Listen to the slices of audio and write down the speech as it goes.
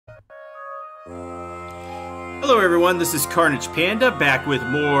Hello everyone, this is Carnage Panda, back with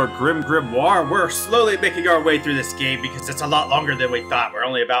more Grimoire. We're slowly making our way through this game because it's a lot longer than we thought. We're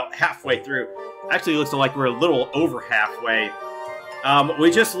only about halfway through. Actually, it looks like we're a little over halfway. We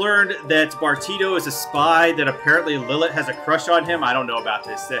just learned that Bartito is a spy, that apparently Lilith has a crush on him. I don't know about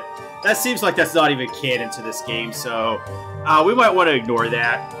this. That seems like that's not even canon to this game, so we might want to ignore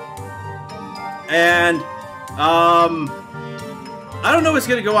that. And, I don't know what's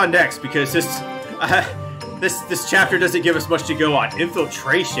going to go on next, because this chapter doesn't give us much to go on.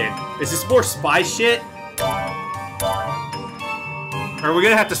 Infiltration. Is this more spy shit? Are we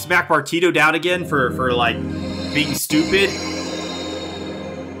gonna have to smack Bartito down again for like, being stupid?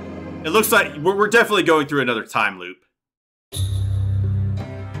 It looks like we're definitely going through another time loop.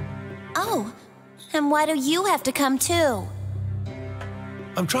 Oh, and why do you have to come too?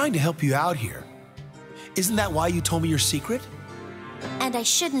 I'm trying to help you out here. Isn't that why you told me your secret? And I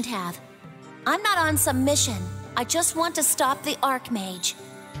shouldn't have. I'm not on some mission. I just want to stop the Archmage.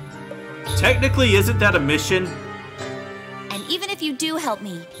 Technically, isn't that a mission? And even if you do help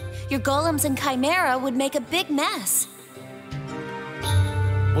me, your golems and Chimera would make a big mess.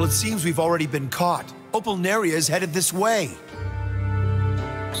 Well, it seems we've already been caught. Opalneria is headed this way.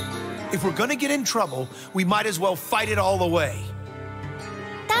 If we're gonna get in trouble, we might as well fight it all the way.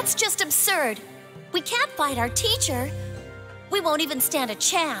 That's just absurd. We can't fight our teacher. We won't even stand a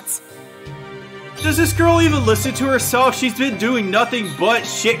chance. Does this girl even listen to herself? She's been doing nothing but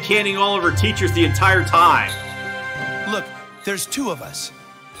shit-canning all of her teachers the entire time. Look, there's two of us.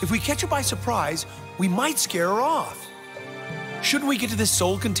 If we catch her by surprise, we might scare her off. Shouldn't we get to this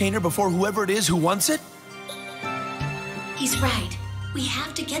soul container before whoever it is who wants it? He's right. We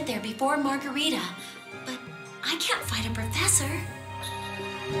have to get there before Margarita. But I can't fight a professor.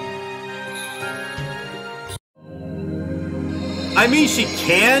 I mean, she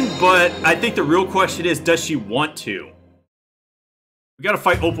can, but I think the real question is, does she want to? We gotta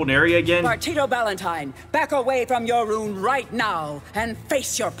fight Opalneria again? Bartito Ballantyne, back away from your room right now and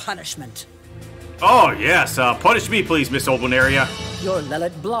face your punishment. Oh, yes. Punish me, please, Miss Opalneria. You're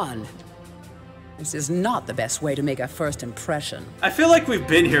Lilith Blonde. This is not the best way to make a first impression. I feel like we've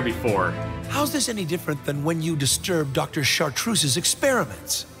been here before. How's this any different than when you disturbed Dr. Chartreuse's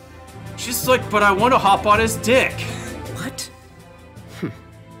experiments? She's like, but I want to hop on his dick. What?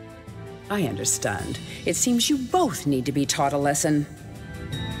 I understand. It seems you both need to be taught a lesson.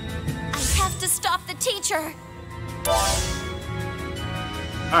 I have to stop the teacher.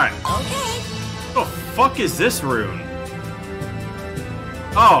 Alright. Okay. What the fuck is this rune?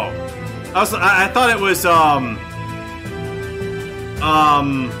 Oh. I thought it was,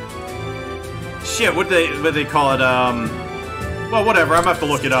 shit, what do they call it, well, whatever, I'm gonna have to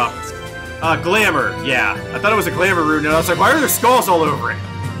look it up. Glamour, yeah. I thought it was a glamour rune, and I was like, why are there skulls all over it?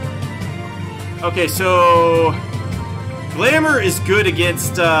 Okay, so... Glamour is good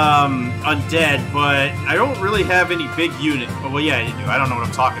against, undead, but I don't really have any big unit. Oh, well, yeah, you do. I don't know what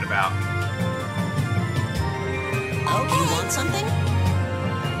I'm talking about. Okay. You want something?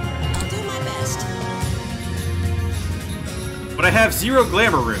 I'll do my best. But I have 0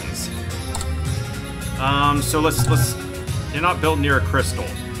 glamour runes. So let's... They're not built near a crystal.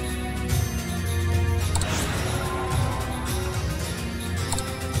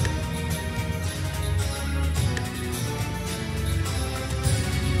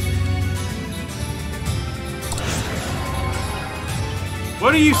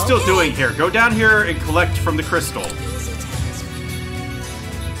 What are you still doing here? Go down here and collect from the crystal.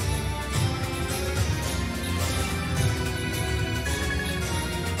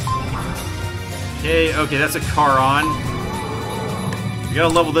 Okay, that's a Charon. We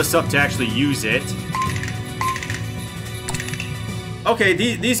gotta level this up to actually use it. Okay,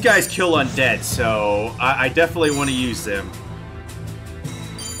 these guys kill undead, so I definitely want to use them.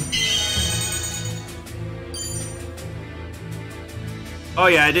 Oh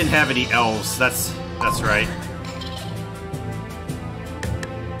yeah, I didn't have any elves. That's right.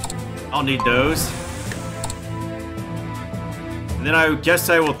 I'll need those. And then I guess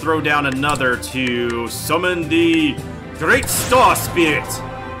I will throw down another to summon the Great Star Spirit.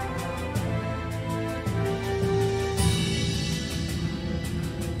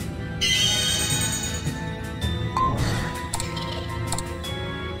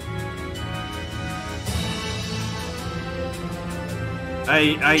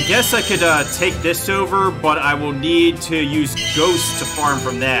 I guess I could take this over, but I will need to use Ghost to farm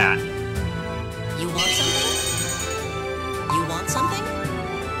from that. You want something? You want something?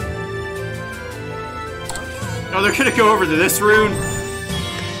 Okay. Oh, they're gonna go over to this rune?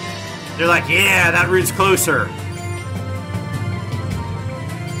 They're like, yeah, that rune's closer.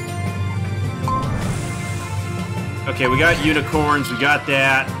 Okay, we got unicorns, we got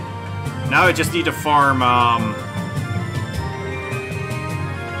that. Now I just need to farm,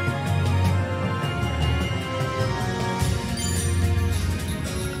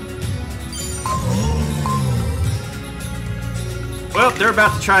 well, they're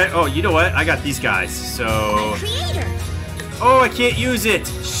about to try... Oh, you know what? I got these guys, so... Creator. Oh, I can't use it!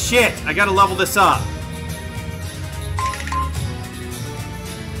 Shit! I gotta level this up.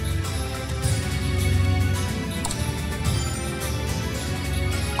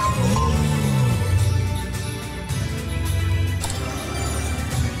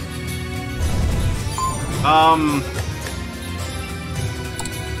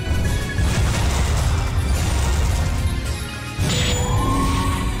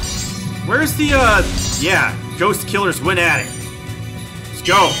 Where's the, yeah, Ghost Killers win at it. Let's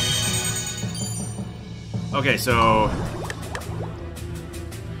go. Okay, so...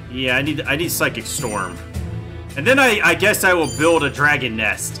 Yeah, I need Psychic Storm. And then I guess I will build a Dragon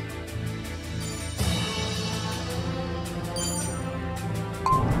Nest.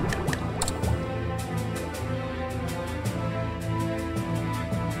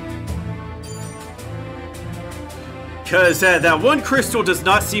 Because that one crystal does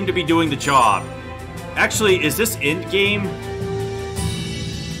not seem to be doing the job. Actually, is this end game?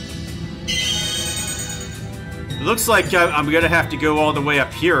 It looks like I'm gonna have to go all the way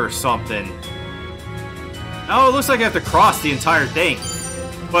up here or something. Oh, it looks like I have to cross the entire thing.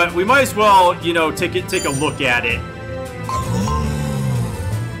 But we might as well, you know, take a look at it.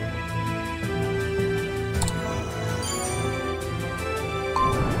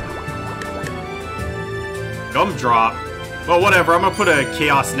 Gumdrop. Well, whatever. I'm gonna put a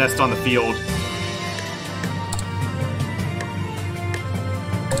Chaos Nest on the field.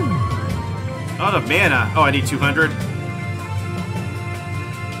 Not enough mana. Oh, I need 200.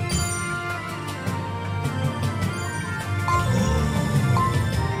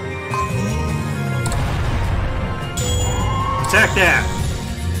 Attack that.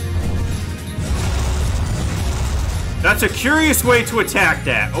 That's a curious way to attack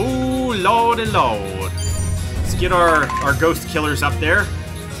that. Oh, lordy lord. Let's get our ghost killers up there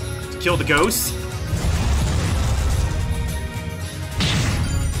to kill the ghosts.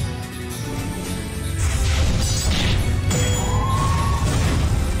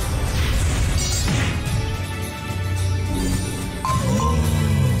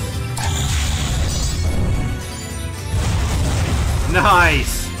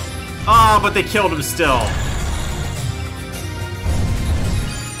 Nice! Oh, but they killed him still.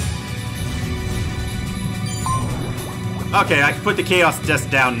 Okay, I can put the Chaos Nest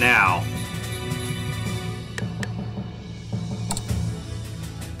down now.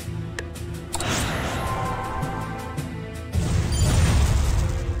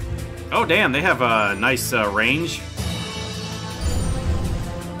 Oh, damn, they have a nice range.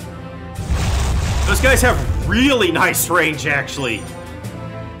 Those guys have really nice range, actually.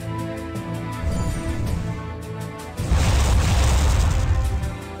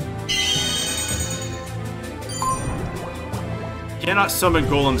 Cannot summon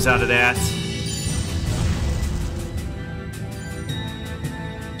golems out of that.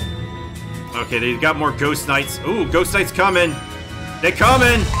 Okay, they've got more Ghost Knights. Ooh, Ghost Knights coming. They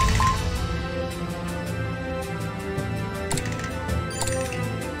coming!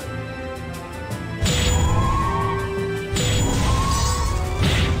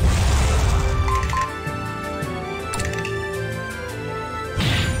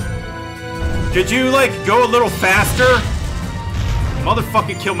 Could you, like, go a little faster?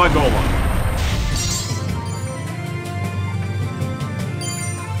 Motherfucking kill my golem.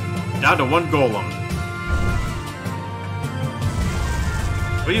 Down to one golem.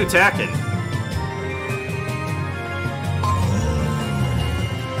 What are you attacking?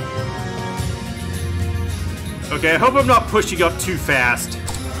 Okay, I hope I'm not pushing up too fast.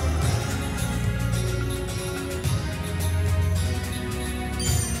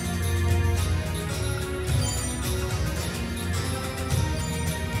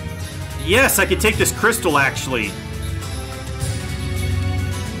 Yes, I can take this crystal, actually.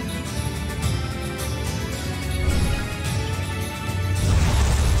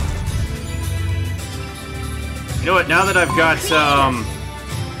 You know what, now that I've got,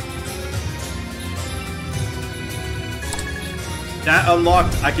 that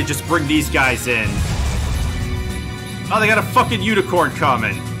unlocked, I could just bring these guys in. Oh, they got a fucking unicorn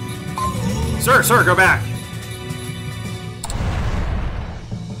coming. Sir, go back.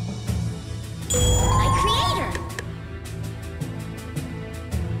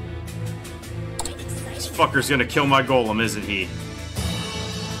 Fucker's gonna kill my golem, isn't he?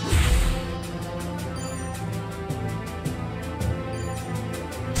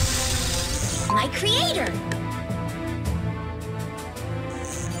 My creator.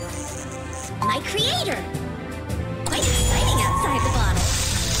 My creator. Quite exciting outside the bottle.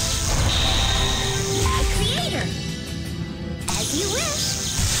 My creator. As you wish.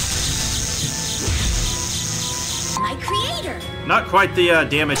 My creator. Not quite the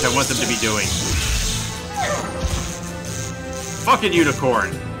damage I want them to be doing. Fucking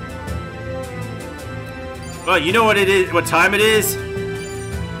unicorn. Well, you know what it is? What time it is?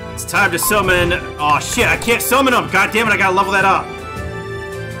 It's time to summon. Oh shit! I can't summon them. God damn it! I gotta level that up.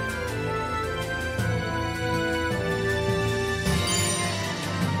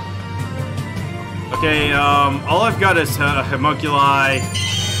 Okay. All I've got is homunculi.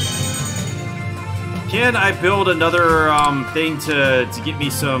 Can I build another thing to get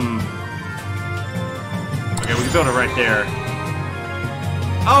me some? Okay, we can build it right there.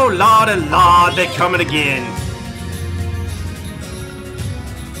 Oh lord and lord, they're coming again.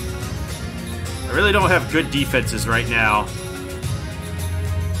 I really don't have good defenses right now.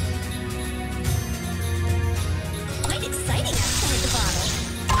 Quite exciting outside the bottle.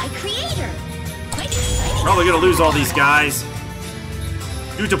 My creator. Quite exciting. Probably gonna lose all these guys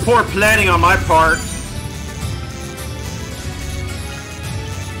due to poor planning on my part.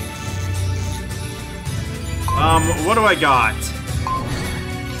 What do I got?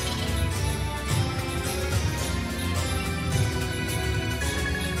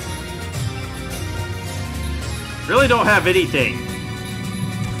 Really don't have anything.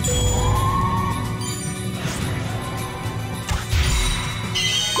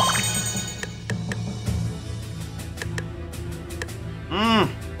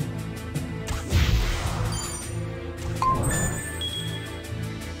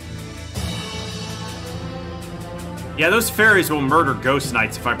 Yeah, those fairies will murder ghost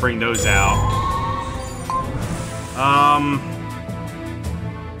knights if I bring those out.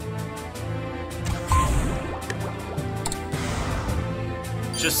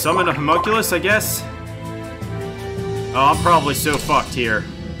 Just summon a homunculus, I guess? Oh, I'm probably so fucked here.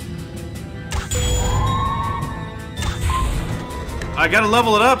 I gotta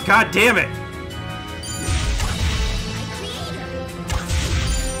level it up, god damn it!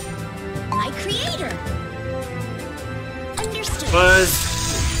 My creator. Understood. Buzz.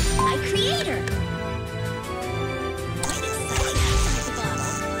 My creator. Quite exciting outside the bottle.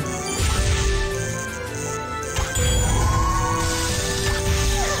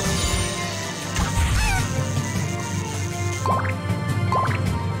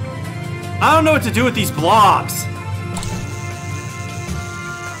 I don't know what to do with these blobs.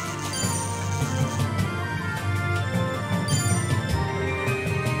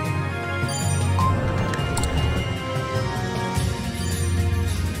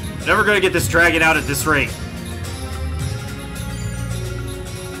 Never gonna get this dragon out at this rate.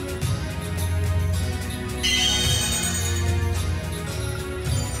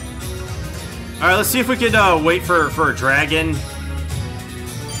 Alright, let's see if we can wait for a dragon.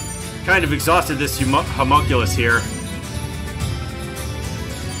 Kind of exhausted this homunculus here.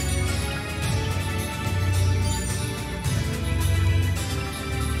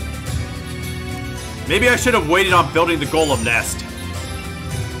 Maybe I should have waited on building the golem nest.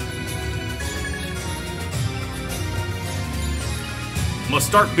 I'm gonna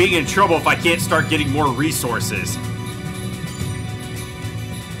start being in trouble if I can't start getting more resources.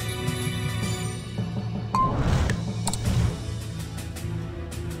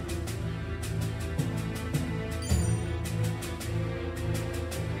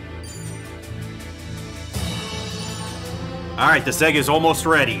 Alright, this egg is almost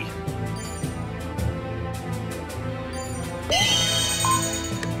ready.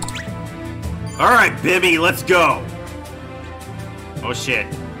 Alright, Bibby, let's go. Oh shit.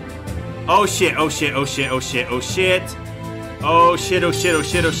 Oh shit, oh shit, oh shit, oh shit, oh shit. Oh shit, oh shit, oh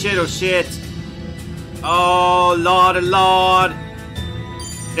shit, oh shit, oh shit. Oh lord, oh lord.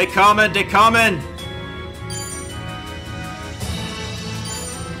 They coming, they coming.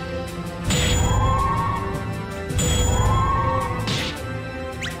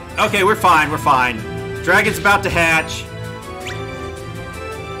 Okay, we're fine, we're fine. Dragon's about to hatch.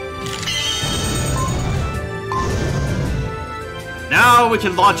 Now we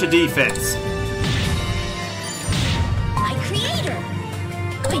can launch a defense. My creator.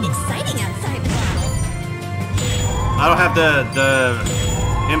 Quite exciting outside the bottle. I don't have the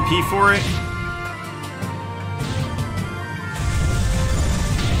MP for it.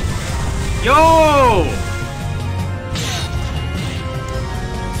 Yo!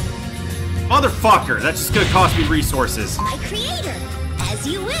 Motherfucker, that's just gonna cost me resources. My creator. As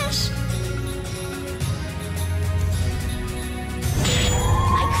you wish.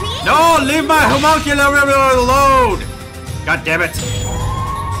 No, No! Leave my homunculus alone! God damn it. Okay.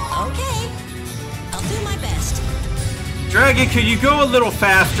 I'll do my best. Dragon, could you go a little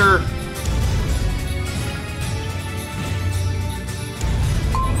faster?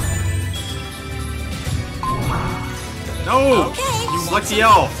 No! Okay, You lucky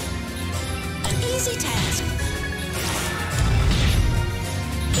elf. An easy task.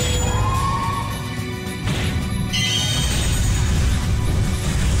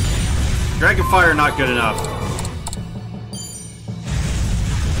 Dragon fire not good enough.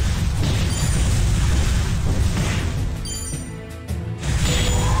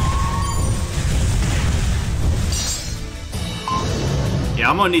 Yeah,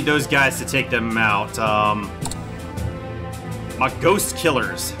 I'm gonna need those guys to take them out. My ghost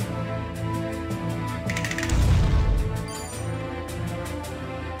killers.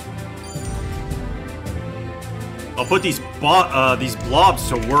 I'll put these blobs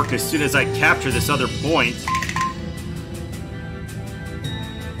to work as soon as I capture this other point.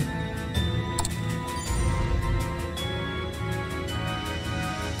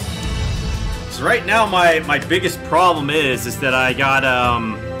 So right now, my biggest problem is that I got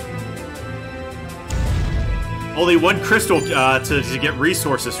only one crystal to get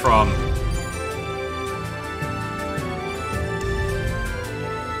resources from.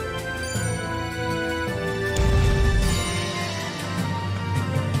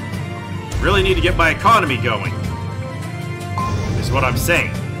 Really need to get my economy going, is what I'm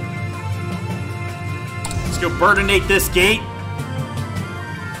saying. Let's go burninate this gate.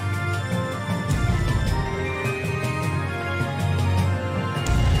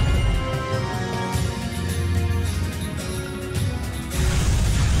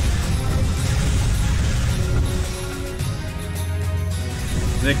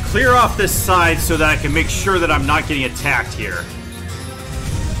 And then clear off this side so that I can make sure that I'm not getting attacked here.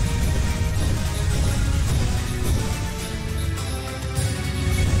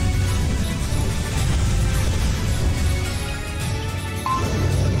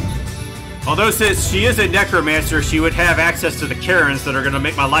 Although since she is a necromancer, she would have access to the Karens that are going to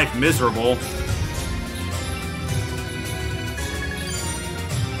make my life miserable.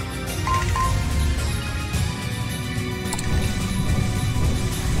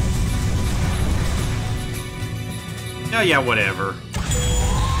 Oh yeah, whatever.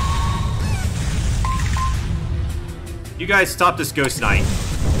 You guys stop this ghost knight.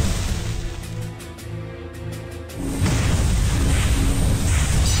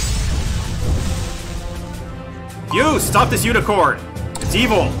 You! Stop this unicorn! It's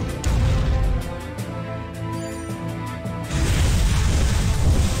evil!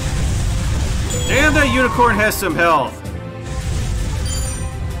 Damn, that unicorn has some health!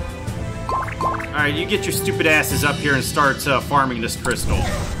 Alright, you get your stupid asses up here and start farming this crystal.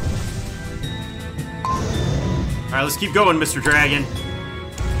 Alright, let's keep going, Mr. Dragon.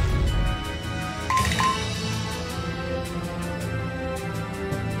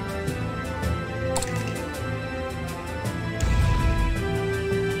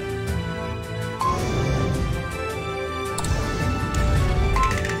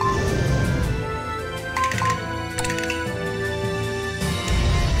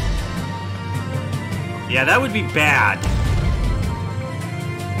 Yeah, that would be bad.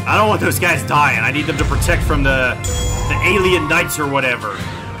 I don't want those guys dying. I need them to protect from the alien knights or whatever.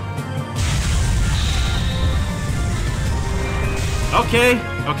 Okay.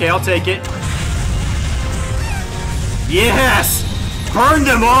 Okay, I'll take it. Yes! Burn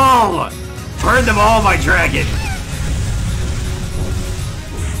them all! Burn them all, my dragon!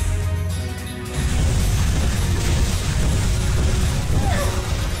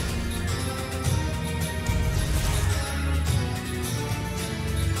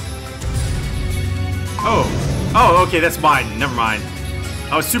 Oh, okay, that's mine. Never mind.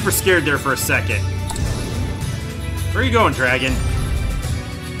 I was super scared there for a second. Where are you going, dragon?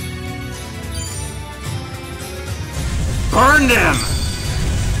 Burn them!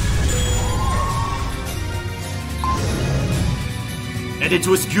 And it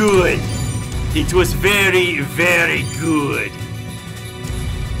was good. It was very, very good.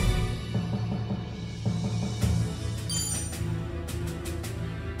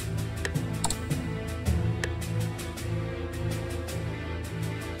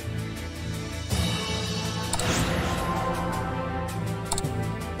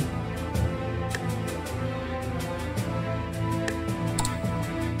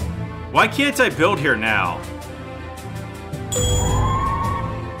 Why can't I build here now?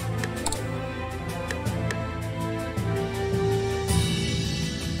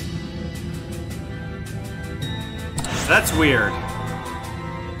 That's weird.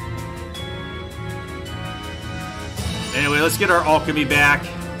 Anyway, let's get our alchemy back.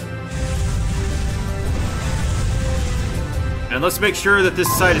 And let's make sure that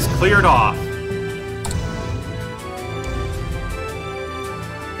this side is cleared off.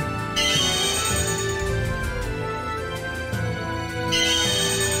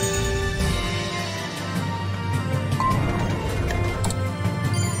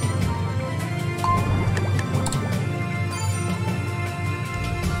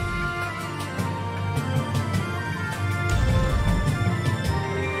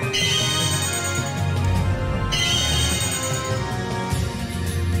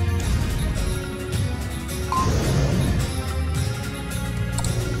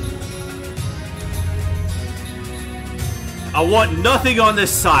 I want nothing on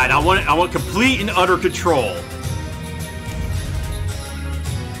this side. I want complete and utter control.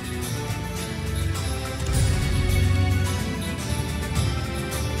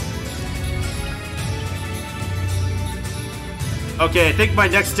 Okay, I think my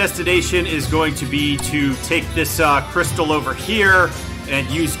next destination is going to be to take this crystal over here and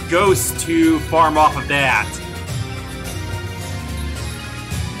use Ghost to farm off of that.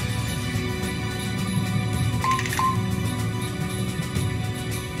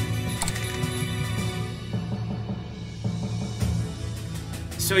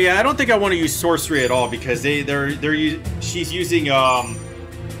 So yeah, I don't think I want to use sorcery at all because she's using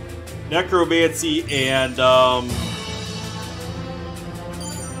necromancy and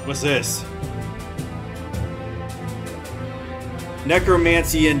what's this?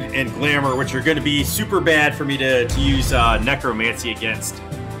 Necromancy and glamour, which are going to be super bad for me to use necromancy against.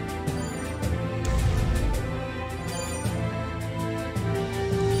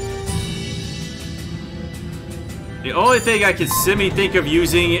 The only thing I can semi-think of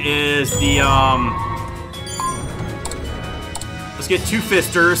using is the, let's get 2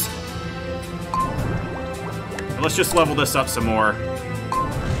 Fisters. And let's just level this up some more.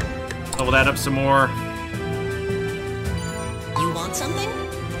 Level that up some more. You want something?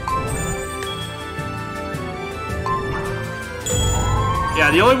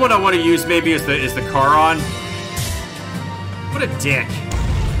 Yeah, the only one I want to use maybe is the Charon. What a dick.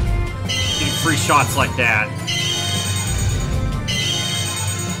 Getting free shots like that.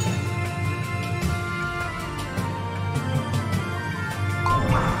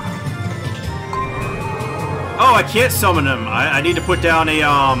 Oh, I can't summon him. I need to put down a,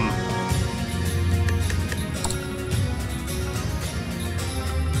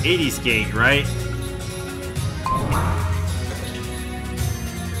 80s gauge, right?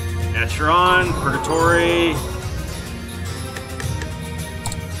 Atron, Purgatory.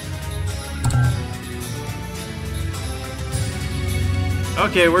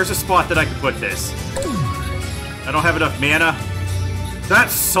 Okay, where's the spot that I can put this? I don't have enough mana. That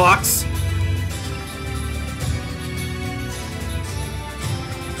sucks.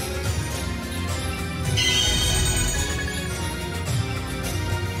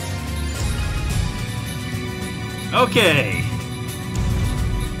 Okay.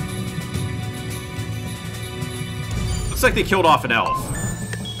 Looks like they killed off an elf.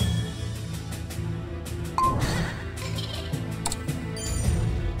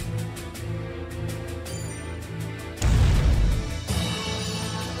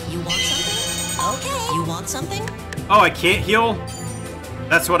 You want something? Okay. You want something? Oh, I can't heal?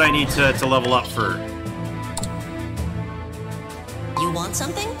 That's what I need to level up for. You want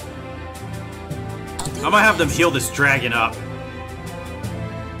something? I'm gonna have them heal this dragon up.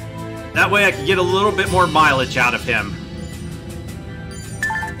 That way I can get a little bit more mileage out of him.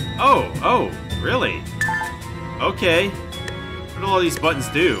 Oh, really? Okay. What do all these buttons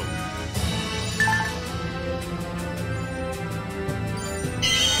do?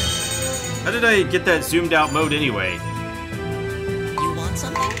 How did I get that zoomed out mode anyway? You want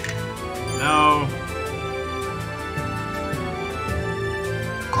something? No.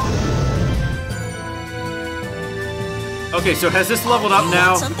 Okay, so has this leveled up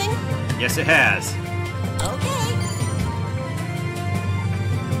now? Want something? Yes, it has. Okay.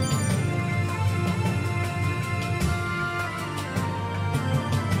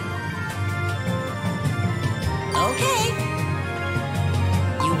 Okay.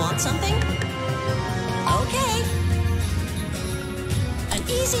 You want something? Okay. An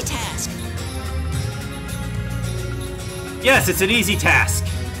easy task. Yes, it's an easy task.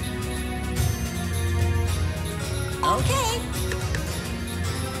 Okay.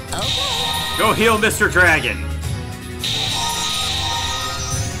 Okay. Go heal Mr. Dragon.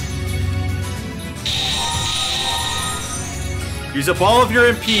 Use up all of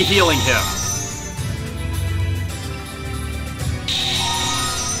your MP healing him.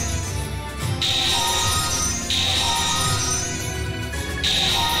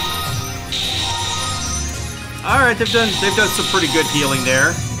 All right, they've done some pretty good healing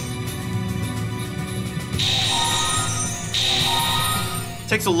there.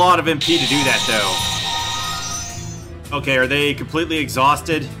 Takes a lot of MP to do that, though. Okay, are they completely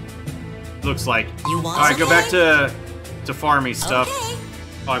exhausted? Looks like. You want All right, go back something? to farming stuff. Okay.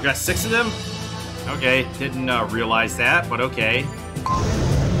 Oh, I've got 6 of them? Okay, didn't realize that, but okay.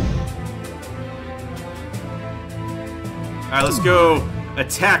 Alright, let's go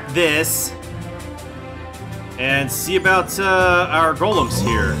attack this. And see about our golems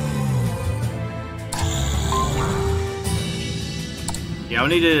here. Yeah, I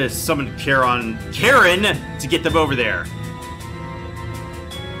need to summon Karen to get them over there.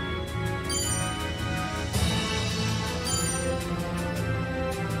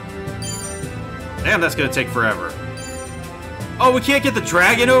 Damn, that's gonna take forever. Oh, we can't get the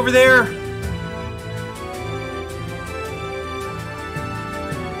dragon over there?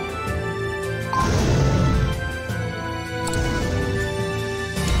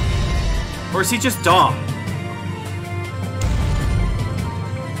 Or is he just dumb?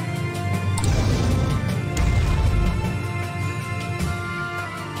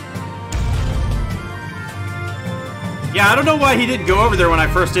 Yeah, I don't know why he didn't go over there when I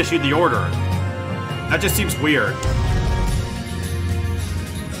first issued the order. That just seems weird.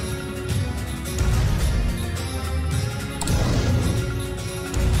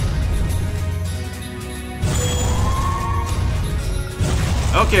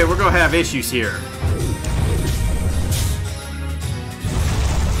 Okay, we're gonna have issues here.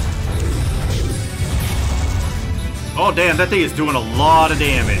 Oh damn, that thing is doing a lot of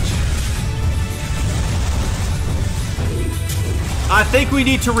damage. I think we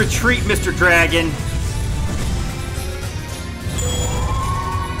need to retreat, Mr. Dragon.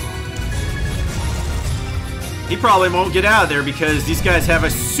 He probably won't get out of there because these guys have a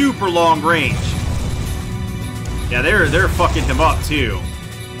super long range. Yeah, they're fucking him up too.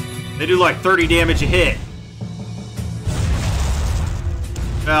 They do like 30 damage a hit.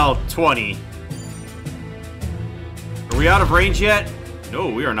 Well, 20. Are we out of range yet? No,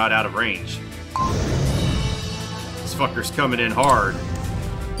 we are not out of range. This fucker's coming in hard.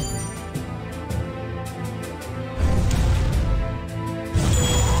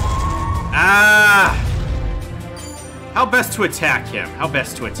 Ah! How best to attack him? How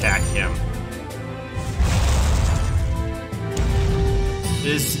best to attack him?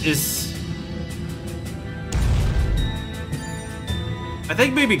 I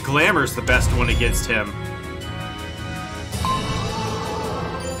think maybe Glamour's the best one against him.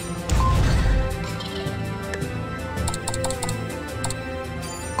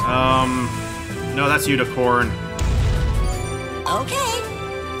 No, that's Unicorn. Okay.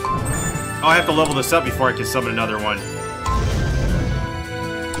 Oh, I have to level this up before I can summon another one.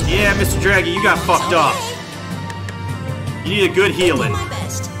 Yeah, Mr. Dragon, you got fucked up. You need a good healing. My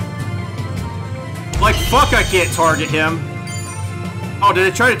best. Like, fuck, I can't target him. Oh, did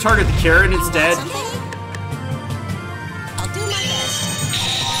I try to target the Karen instead? I'll do my best.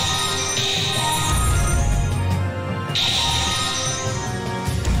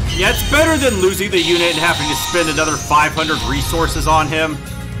 Yeah, it's better than losing the unit and having to spend another 500 resources on him.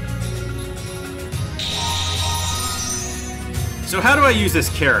 So how do I use this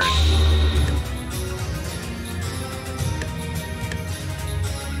Karen?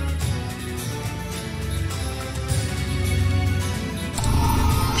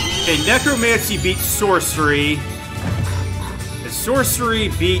 Okay, Necromancy beats Sorcery. And Sorcery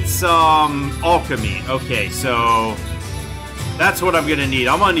beats Alchemy. Okay, so that's what I'm gonna need.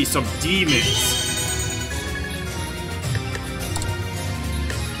 I'm gonna need some demons.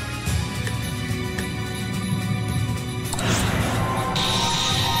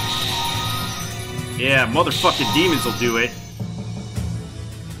 Yeah, motherfucking demons will do it.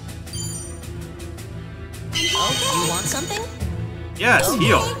 Okay. You want something? Yes, Okay.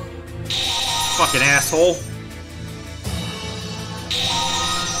 heal. Fucking asshole.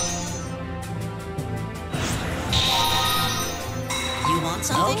 You want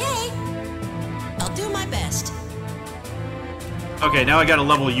something? Okay. I'll do my best. Okay, now I gotta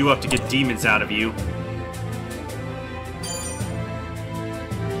level you up to get demons out of you.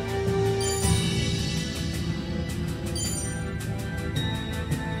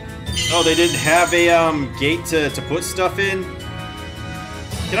 Oh, they didn't have a gate to put stuff in?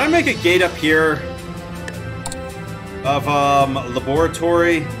 Can I make a gate up here of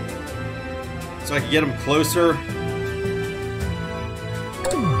laboratory so I can get them closer?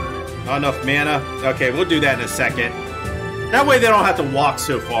 Not enough mana? Okay, we'll do that in a second. That way they don't have to walk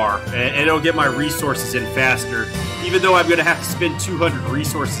so far, and it'll get my resources in faster, even though I'm going to have to spend 200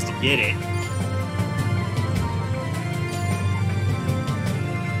 resources to get it.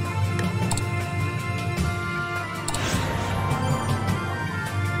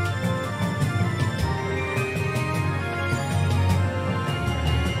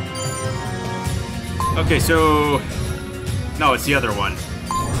 Okay, so... No, it's the other one.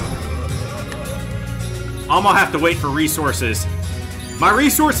 I'm gonna have to wait for resources. My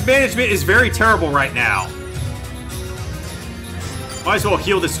resource management is very terrible right now. Might as well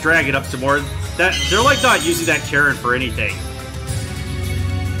heal this dragon up some more. They're like not using that Karen for anything.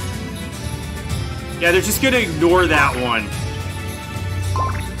 Yeah, they're just gonna ignore that one.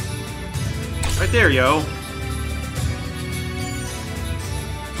 Right there, yo.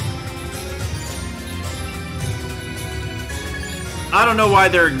 I don't know why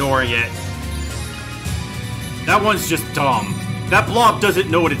they're ignoring it. That one's just dumb. That blob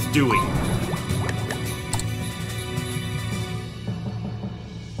doesn't know what it's doing.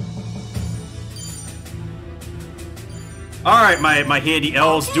 Alright, my handy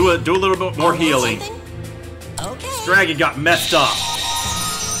elves, do a little bit more healing. Okay. This dragon got messed up.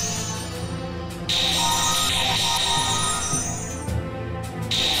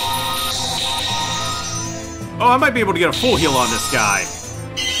 Oh, I might be able to get a full heal on this guy.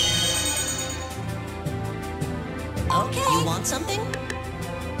 Okay. You want something?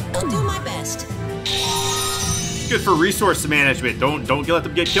 I'll do my best. Good for resource management. Don't let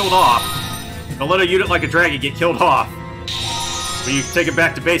them get killed off. Don't let a unit like a dragon get killed off. But you take it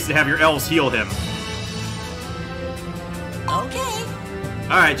back to base and have your elves heal him. Okay.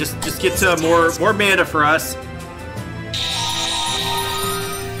 Alright, just get to more mana for us.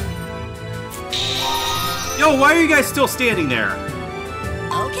 Yo, why are you guys still standing there?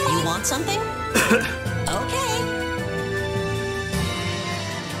 Okay. You want something? Okay.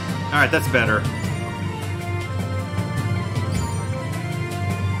 Alright, that's better.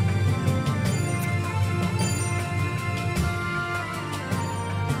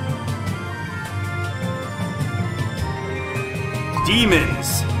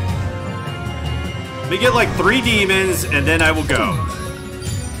 Demons. Let me get like 3 demons and then I will go.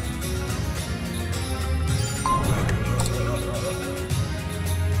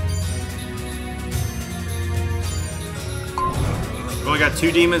 Only got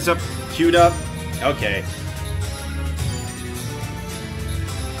 2 demons up, queued up. Okay.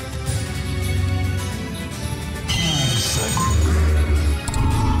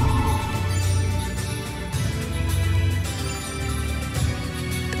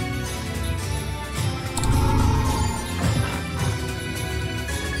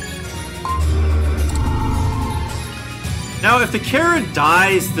 Now, if the Karen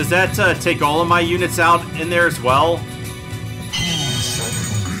dies, does that take all of my units out in there as well?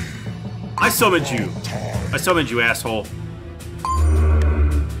 I summoned you. I summoned you, asshole.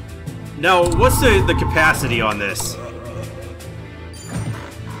 Now, what's the capacity on this?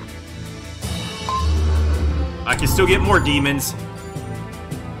 I can still get more demons.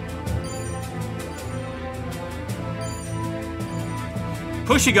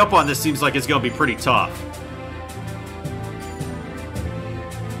 Pushing up on this seems like it's going to be pretty tough.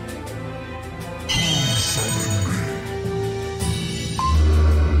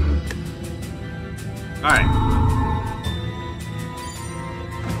 Alright.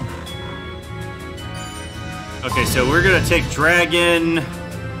 Okay, so we're gonna take Dragon...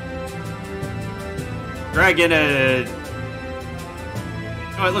 Alright,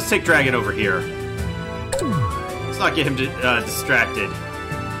 let's take Dragon over here. Let's not get him distracted.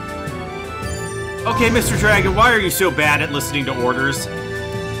 Okay, Mr. Dragon, why are you so bad at listening to orders?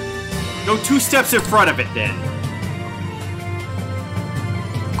 Go 2 steps in front of it, then.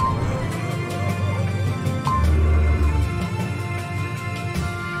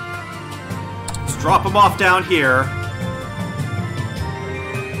 Drop them off down here.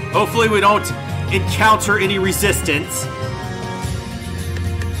 Hopefully we don't encounter any resistance.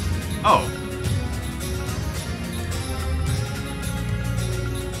 Oh.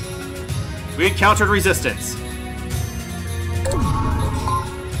 We encountered resistance.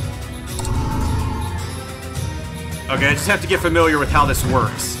 Okay, I just have to get familiar with how this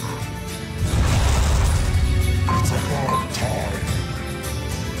works.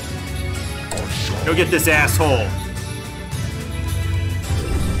 Go get this asshole.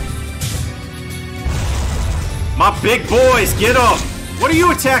 My big boys, get them! What are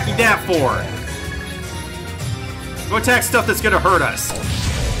you attacking that for? Go attack stuff that's gonna hurt us.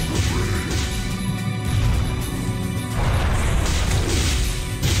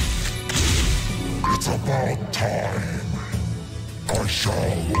 It's about time. I shall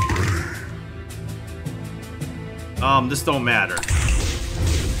obey. This don't matter.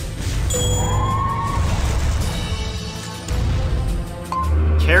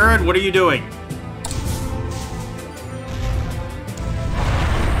 Karen, what are you doing?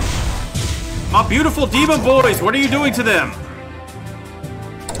 My beautiful demon boys, what are you doing to them?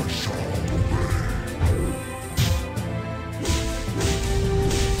 I shall obey.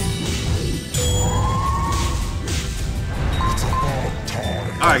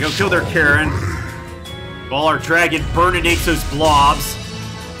 Alright, go kill their Karen. While our dragon burninates those blobs.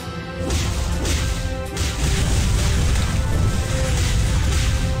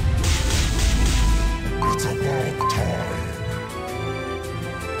 It's about time.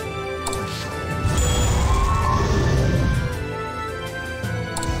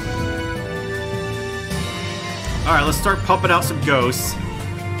 Alright, let's start pumping out some ghosts.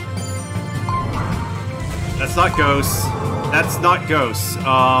 That's not ghosts. That's not ghosts.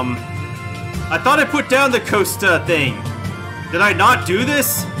 I thought I put down the Costa thing. Did I not do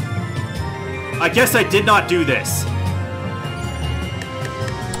this? I guess I did not do this.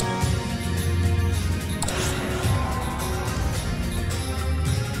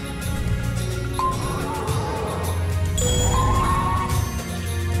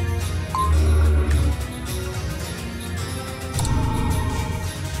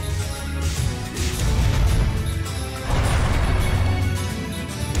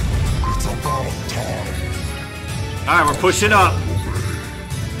 Alright, we're pushing up.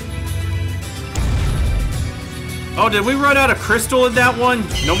 Oh, did we run out of crystal in that one?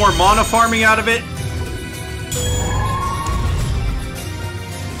 No more mana farming out of it?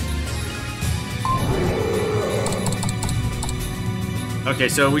 Okay,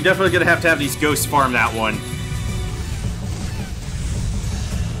 so we definitely gonna have to have these ghosts farm that one.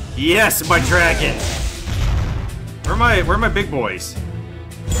 Yes, my dragon! Where are my big boys?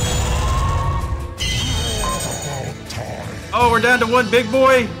 Oh, we're down to one big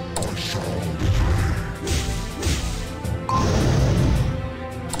boy?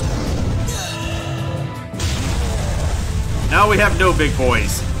 Now we have no big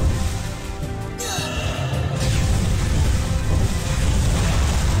boys.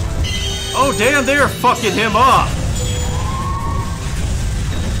 Oh, damn, they're fucking him up.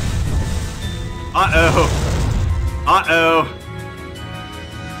 Uh-oh. Uh-oh.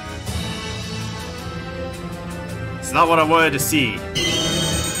 It's not what I wanted to see.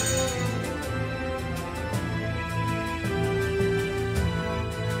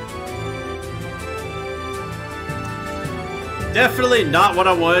 Definitely not what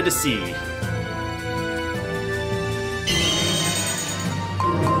I wanted to see.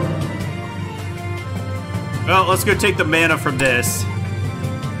 Well, let's go take the mana from this.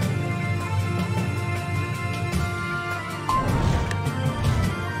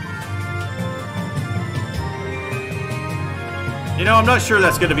 You know, I'm not sure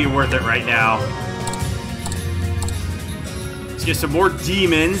that's going to be worth it right now. Let's get some more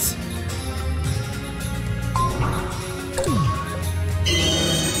demons.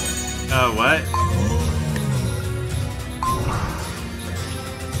 What?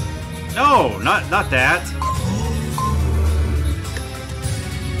 No, not that.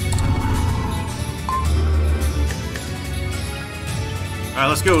 Alright,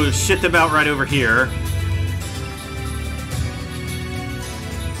 let's go shit them out right over here.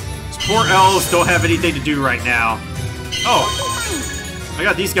 These poor elves don't have anything to do right now. Oh, I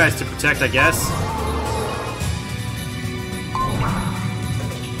got these guys to protect, I guess.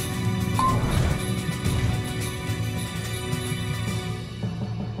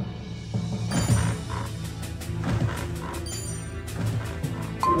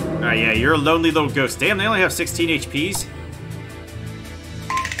 Alright, yeah, you're a lonely little ghost. Damn, they only have 16 HPs.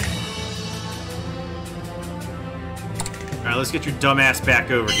 Alright, let's get your dumbass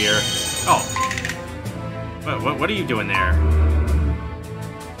back over here. Oh. What are you doing there?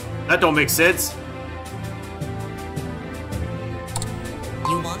 That don't make sense.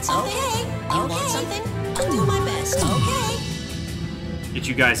 You want something? Okay. You want something? I'll do my best. Okay. Get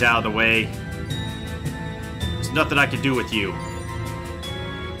you guys out of the way. There's nothing I can do with you.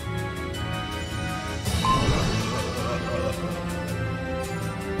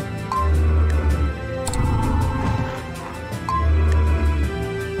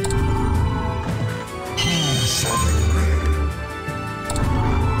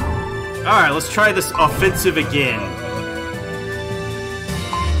 Alright, let's try this offensive again.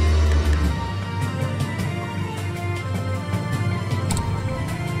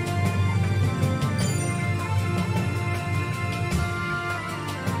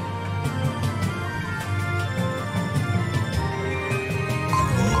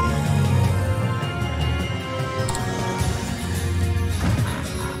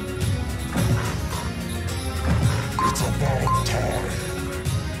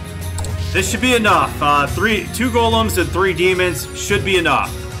 This should be enough. 2 golems and 3 demons should be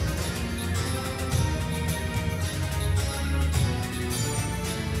enough.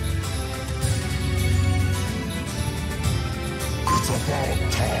 It's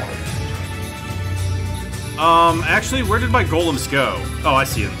about time. Actually, where did my golems go? Oh, I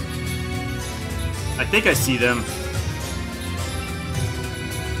see them. I think I see them.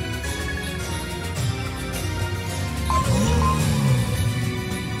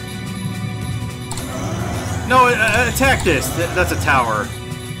 No, attack this. That's a tower.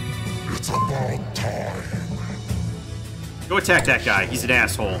 It's about time. Go attack that guy. He's an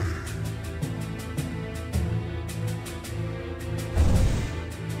asshole.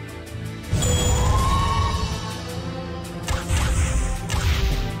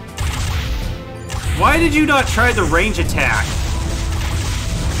 Why did you not try the range attack?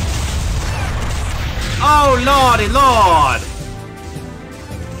 Oh, lordy lord!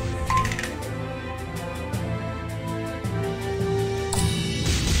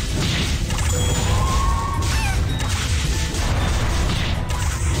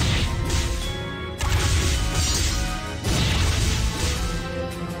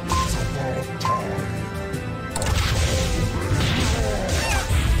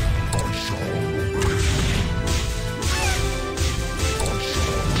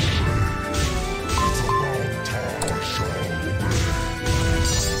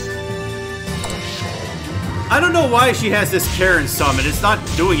 I don't know why she has this Karen summon. It's not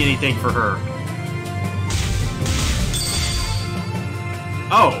doing anything for her.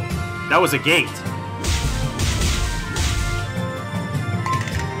 Oh, that was a gate.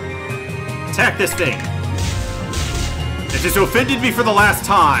 Attack this thing. It just offended me for the last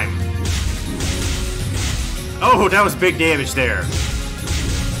time. Oh, that was big damage there.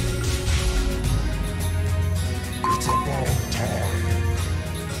 It's about time.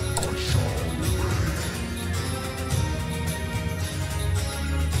 I shall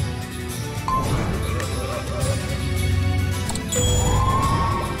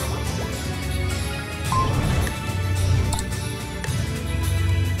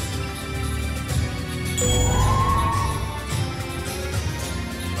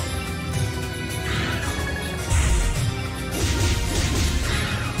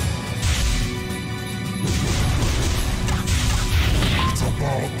It's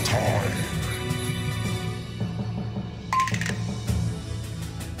about time.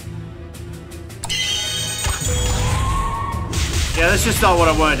 Yeah, that's just not what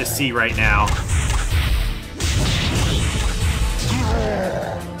I wanted to see right now.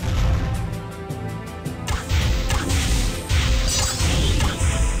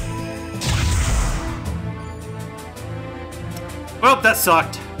 Well, that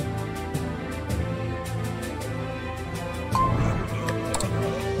sucked.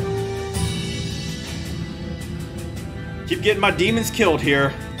 Keep getting my demons killed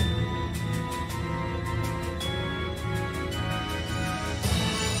here.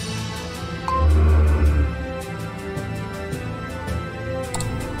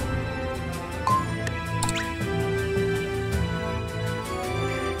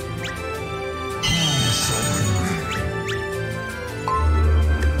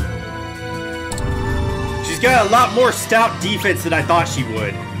 She's got a lot more stout defense than I thought she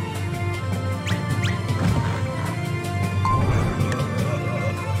would.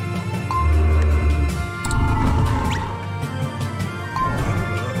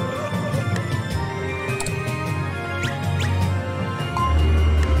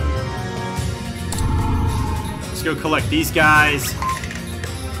 Let's go collect these guys.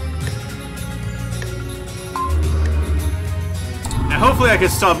 Now hopefully I can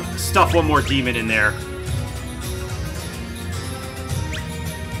stuff one more demon in there.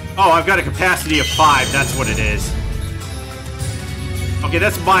 Oh, I've got a capacity of 5, that's what it is. Okay,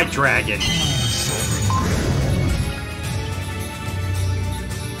 that's my dragon.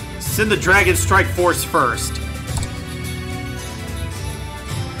 Send the Dragon Strike Force first.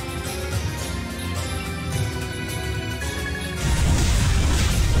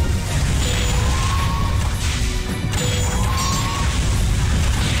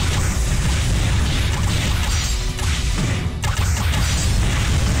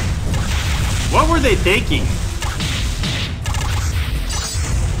 What were they thinking?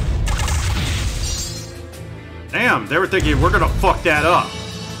 Damn, they were thinking we're gonna fuck that up.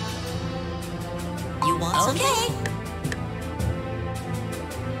 You want something?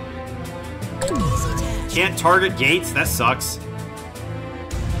 Easy task. Can't target gates? That sucks.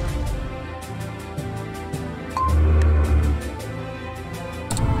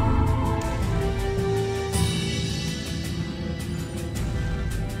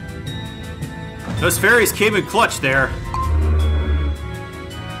 Those fairies came in clutch there.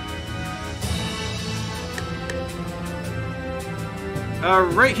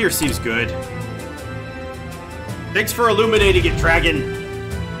 Right here seems good. Thanks for illuminating it, dragon.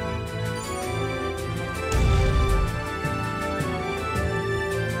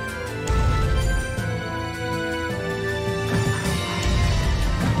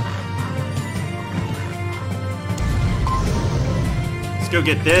 go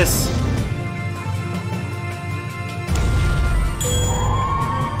get this.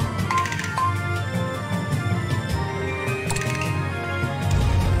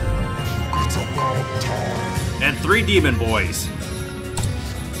 It's about time. And 3 demon boys.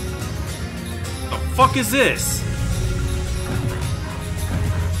 The fuck is this?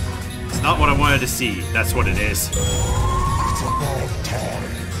 It's not what I wanted to see. That's what it is. It's about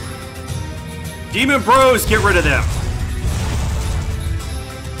time. Demon bros, get rid of them.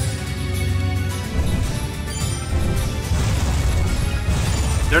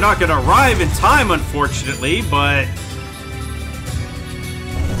 They're not gonna arrive in time, unfortunately, but...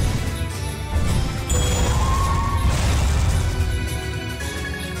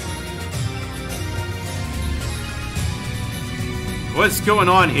 what's going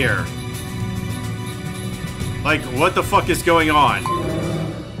on here? Like, what the fuck is going on?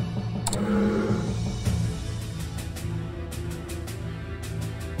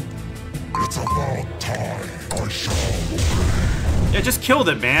 It's about time. I shall obey. Yeah, just kill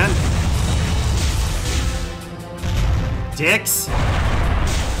them, man. Dicks.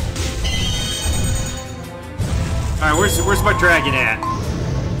 Alright, where's my dragon at?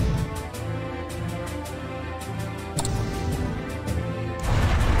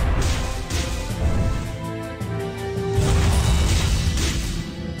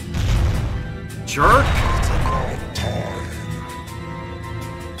 Jerk. It's about time.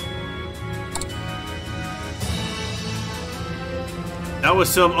 That was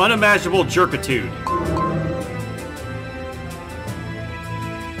some unimaginable jerkitude.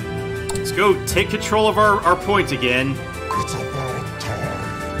 Let's go take control of our point again. It's about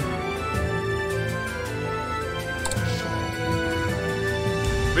time.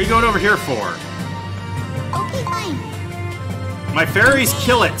 What are you going over here for? Okay, fine. My fairies,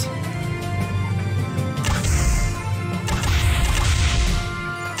 kill it.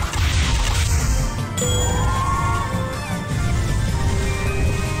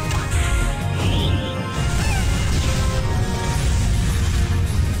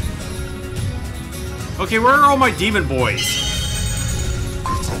 Okay, where are all my demon boys?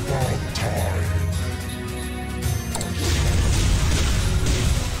 It's about time.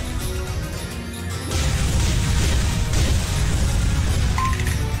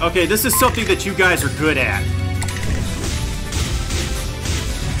 Okay, this is something that you guys are good at.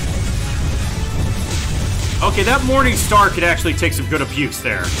 Okay, that Morning Star could actually take some good abuse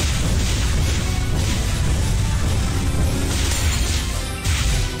there.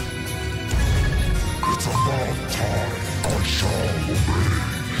 It's about time. I shall obey.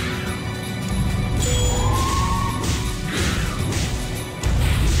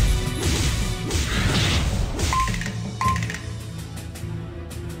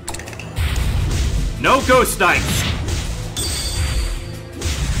 No ghost knights.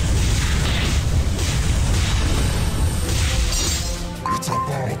 It's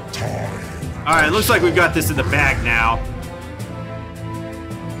about time. Alright, looks like we've got this in the bag now.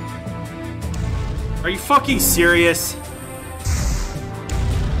 Are you fucking serious?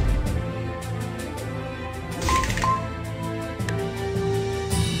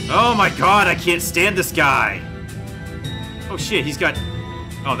 Oh my god, I can't stand this guy. Oh shit, he's got...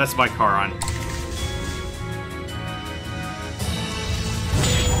 oh, that's my car on.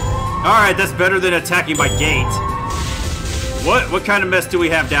 Alright, that's better than attacking my gate. What kind of mess do we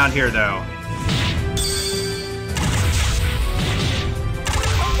have down here, though?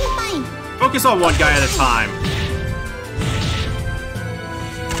 Okay, fine. Focus on one guy at a time.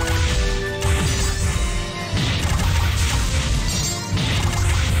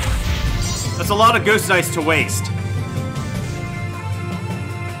 That's a lot of ghost knights to waste.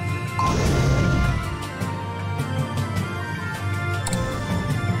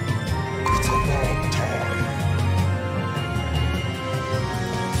 It's about time.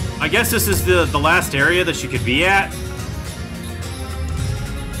 I guess this is the last area that you could be at.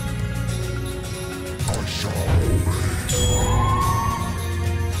 I shall obey.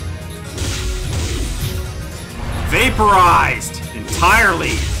 Vaporized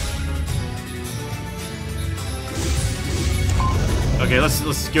entirely. Okay,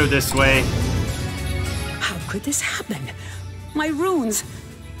 let's go this way. How could this happen? My runes.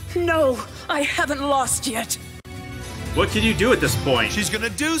 No, I haven't lost yet. What can you do at this point? She's gonna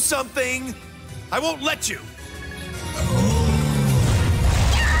do something. I won't let you.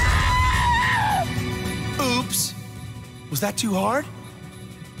 Oops. Was that too hard?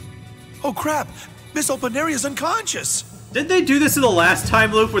 Oh crap! Miss Opalneria's unconscious. Didn't they do this in the last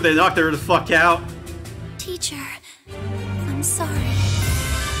time loop where they knocked her the fuck out? Teacher, I'm sorry.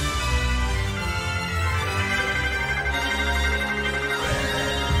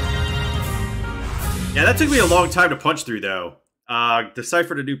 Yeah, that took me a long time to punch through, though.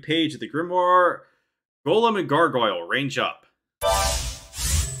 Deciphered a new page of the Grimoire. Golem and Gargoyle, range up.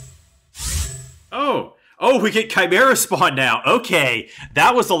 Oh, we get Chimera spawn now. Okay,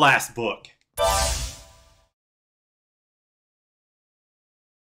 that was the last book.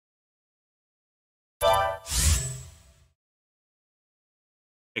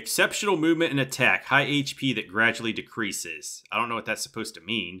 Exceptional movement and attack. High HP that gradually decreases. I don't know what that's supposed to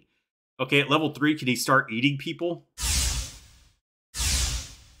mean. Okay, at level 3, can he start eating people?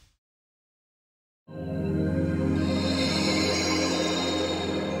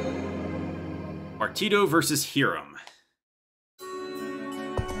 Martito versus Hiram.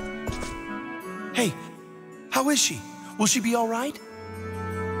 Hey, how is she? Will she be all right?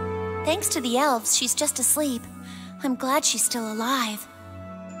 Thanks to the elves, she's just asleep. I'm glad she's still alive.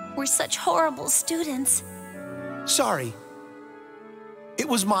 We're such horrible students. Sorry. It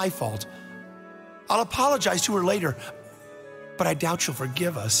was my fault. I'll apologize to her later, but I doubt she'll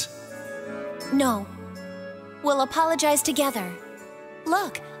forgive us. No. We'll apologize together.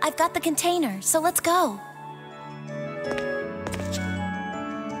 Look, I've got the container, so let's go.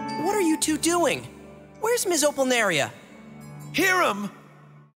 What are you two doing? Where's Ms. Opalneria? Hiram!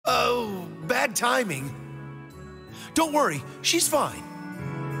 Oh, bad timing. Don't worry, she's fine.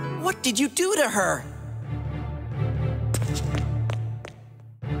 What did you do to her?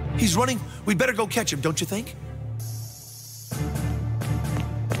 He's running. We'd better go catch him, don't you think?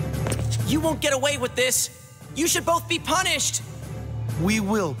 You won't get away with this. You should both be punished. We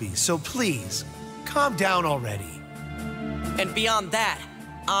will be, so please, calm down already. And beyond that,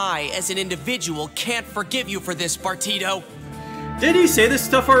 I, as an individual, can't forgive you for this, Bartito. Did he say this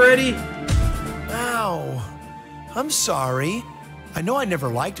stuff already? Ow. I'm sorry. I know I never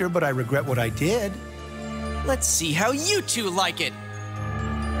liked her, but I regret what I did. Let's see how you two like it.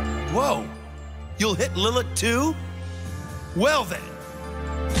 Whoa. You'll hit Lilith too? Well then.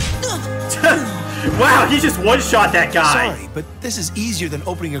 Wow, he just one-shot that guy. Sorry, but this is easier than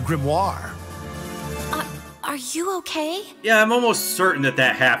opening a grimoire. Are you okay? Yeah, I'm almost certain that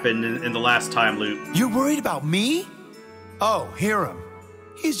happened in the last time loop. You're worried about me? Oh, Hiram.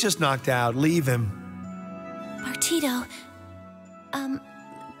 He's just knocked out. Leave him. Bartito,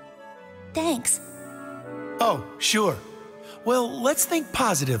 thanks. Oh, sure. Well, let's think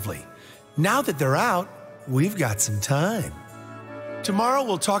positively. Now that they're out, we've got some time. Tomorrow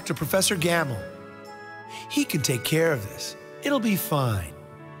we'll talk to Professor Gamble. He can take care of this. It'll be fine.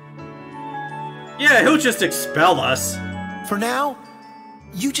 Yeah, he'll just expel us. For now,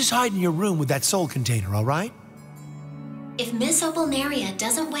 you just hide in your room with that soul container, all right? If Miss Opalneria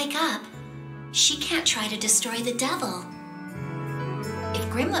doesn't wake up, she can't try to destroy the devil. If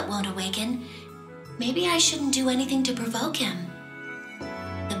Grimlet won't awaken, maybe I shouldn't do anything to provoke him.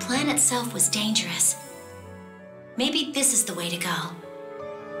 The plan itself was dangerous. Maybe this is the way to go.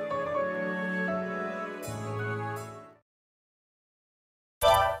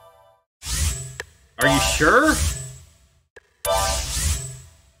 Are you sure?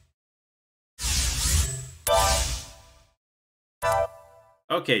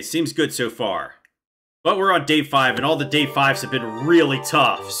 Okay, seems good so far. But we're on day 5, and all the day 5s have been really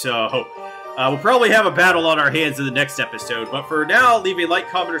tough, so we'll probably have a battle on our hands in the next episode. But for now, leave a like,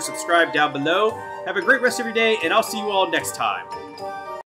 comment, or subscribe down below. Have a great rest of your day, and I'll see you all next time.